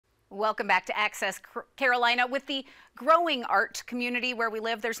Welcome back to Access Carolina. With the growing art community where we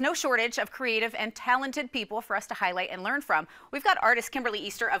live, there's no shortage of creative and talented people for us to highlight and learn from. We've got artist Kym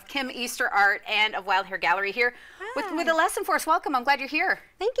Easter of Kym Easter Art and of Wild Hare Gallery here with a lesson for us. Welcome. I'm glad you're here.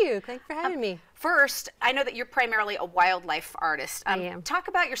 Thank you. Thanks for having me. First, I know that you're primarily a wildlife artist. I am. Talk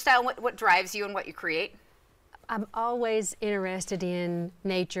about your style, what drives you and what you create. I'm always interested in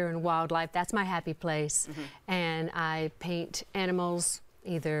nature and wildlife. That's my happy place. And I paint animals,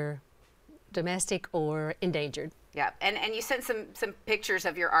 either domestic or endangered. Yeah, and you sent some pictures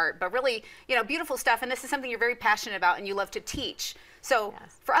of your art, but really, you know, beautiful stuff, and this is something you're very passionate about and you love to teach. So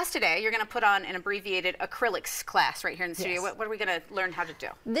Yes. for us today, you're going to put on an abbreviated acrylics class right here in the studio. Yes. What are we going to learn how to do?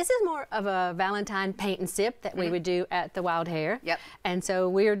 This is more of a Valentine paint and sip that we would do at the Wild Hare. Yep. And so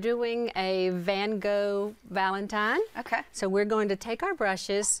we're doing a Van Gogh Valentine. Okay. So we're going to take our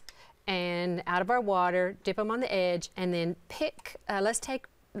brushes and out of our water, dip them on the edge, and then pick, let's take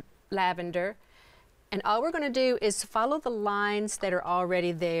lavender. And all we're going to do is follow the lines that are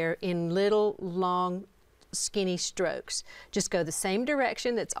already there in little, long, skinny strokes. Just go the same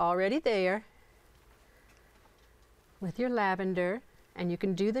direction that's already there with your lavender, and you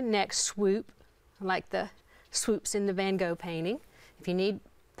can do the next swoop, like the swoops in the Van Gogh painting. If you need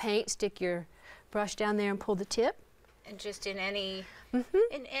paint, stick your brush down there and pull the tip. And just in any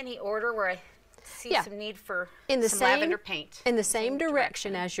order where I see Yeah. some need for In the some same, lavender paint. in the same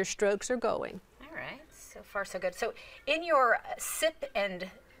direction as your strokes are going. All right, so far so good. So in your sip and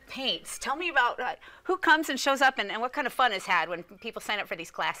paints, tell me about who comes and shows up and what kind of fun is had when people sign up for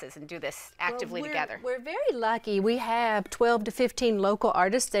these classes and do this actively together. We're very lucky. We have 12 to 15 local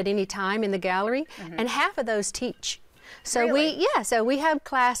artists at any time in the gallery, and half of those teach. So Really? so we have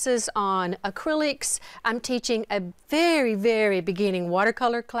classes on acrylics. I'm teaching a very, very beginning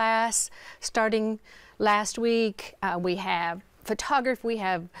watercolor class starting last week. We have photography, we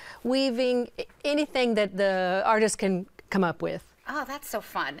have weaving, anything that the artist can come up with. Oh, that's so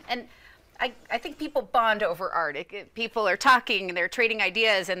fun. And I think people bond over art. People are talking and they're trading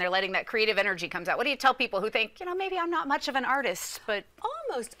ideas and they're letting that creative energy comes out. What do you tell people who think, you know, maybe I'm not much of an artist, but...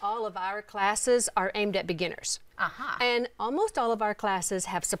 Almost all of our classes are aimed at beginners. And almost all of our classes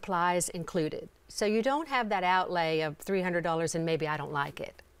have supplies included. So you don't have that outlay of $300 and maybe I don't like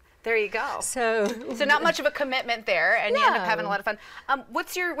it. There you go. So not much of a commitment there, and you end up having a No. lot of fun.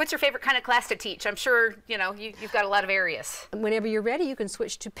 What's your favorite kind of class to teach? I'm sure you know you've got a lot of areas. whenever you're ready, you can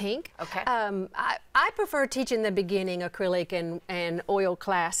switch to pink. Okay. I prefer teaching the beginning acrylic and oil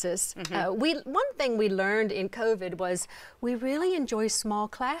classes. One thing we learned in COVID was we really enjoy small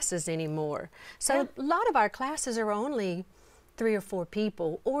classes anymore. So a lot of our classes are only 3 or 4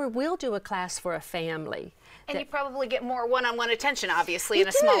 people, or we'll do a class for a family. And you probably get more one-on-one attention, obviously, in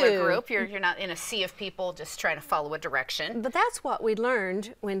a smaller group. You're not in a sea of people just trying to follow a direction. But that's what we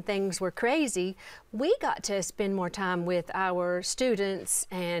learned when things were crazy. We got to spend more time with our students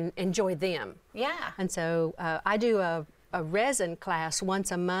and enjoy them. Yeah. And so I do a resin class once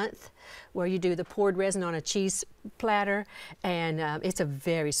a month where you do the poured resin on a cheese platter, and it's a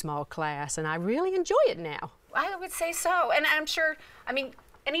very small class, and I really enjoy it now. I would say so. And I'm sure, I mean,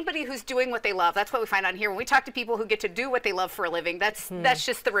 anybody who's doing what they love, that's what we find on here. When we talk to people who get to do what they love for a living, that's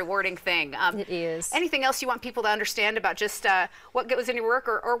just the rewarding thing. It is. Anything else you want people to understand about just what goes in your work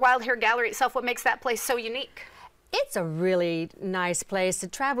or Wild Hare Gallery itself? What makes that place so unique? It's a really nice place. The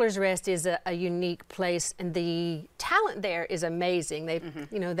Traveler's Rest is a unique place, and the talent there is amazing. They,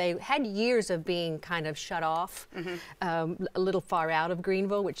 you know, they had years of being kind of shut off, a little far out of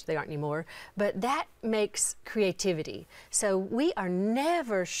Greenville, which they aren't anymore. But that makes creativity. So we are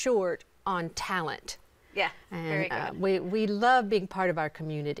never short on talent. Yeah, And very good. we love being part of our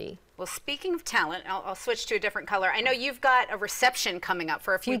community. Well, speaking of talent, I'll switch to a different color. I know you've got a reception coming up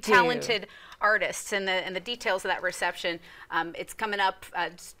for a few We do. talented artists, and the details of that reception. It's coming up.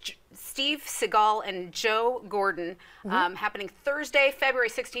 Steve Seagal and Joe Gordon, happening Thursday, February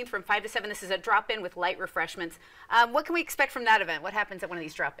 16th from 5 to 7. This is a drop-in with light refreshments. What can we expect from that event? What happens at one of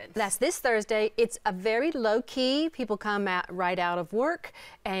these drop-ins? That's this Thursday. It's a very low-key. People come right out of work,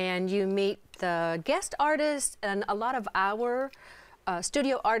 and you meet the guest artists, and a lot of our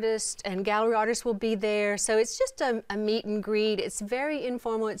studio artists and gallery artists will be there. So it's just a meet and greet. It's very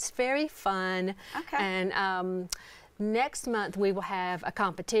informal. It's very fun. Okay. And next month we will have a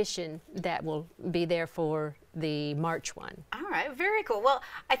competition that will be there for the March one. All right, very cool. Well,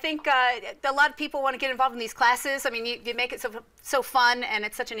 I think a lot of people want to get involved in these classes. I mean, you make it so fun, and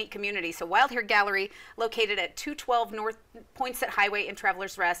it's such a neat community. So Wild Hare Gallery, located at 212 North Poinsett Highway in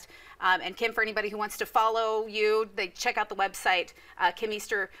Travelers Rest. And Kym, for anybody who wants to follow you, they check out the website,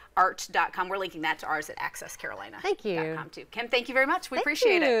 KymEasterArt.com. We're linking that to ours at AccessCarolina.com Thank you. too. Kym, thank you very much. We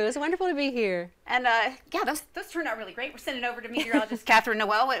appreciate it. It's wonderful to be here. And yeah, those turned out really great. We're sending over to meteorologist Catherine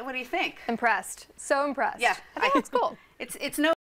Noel. What do you think? Impressed. So impressed. Yeah, I think it's cool. It's no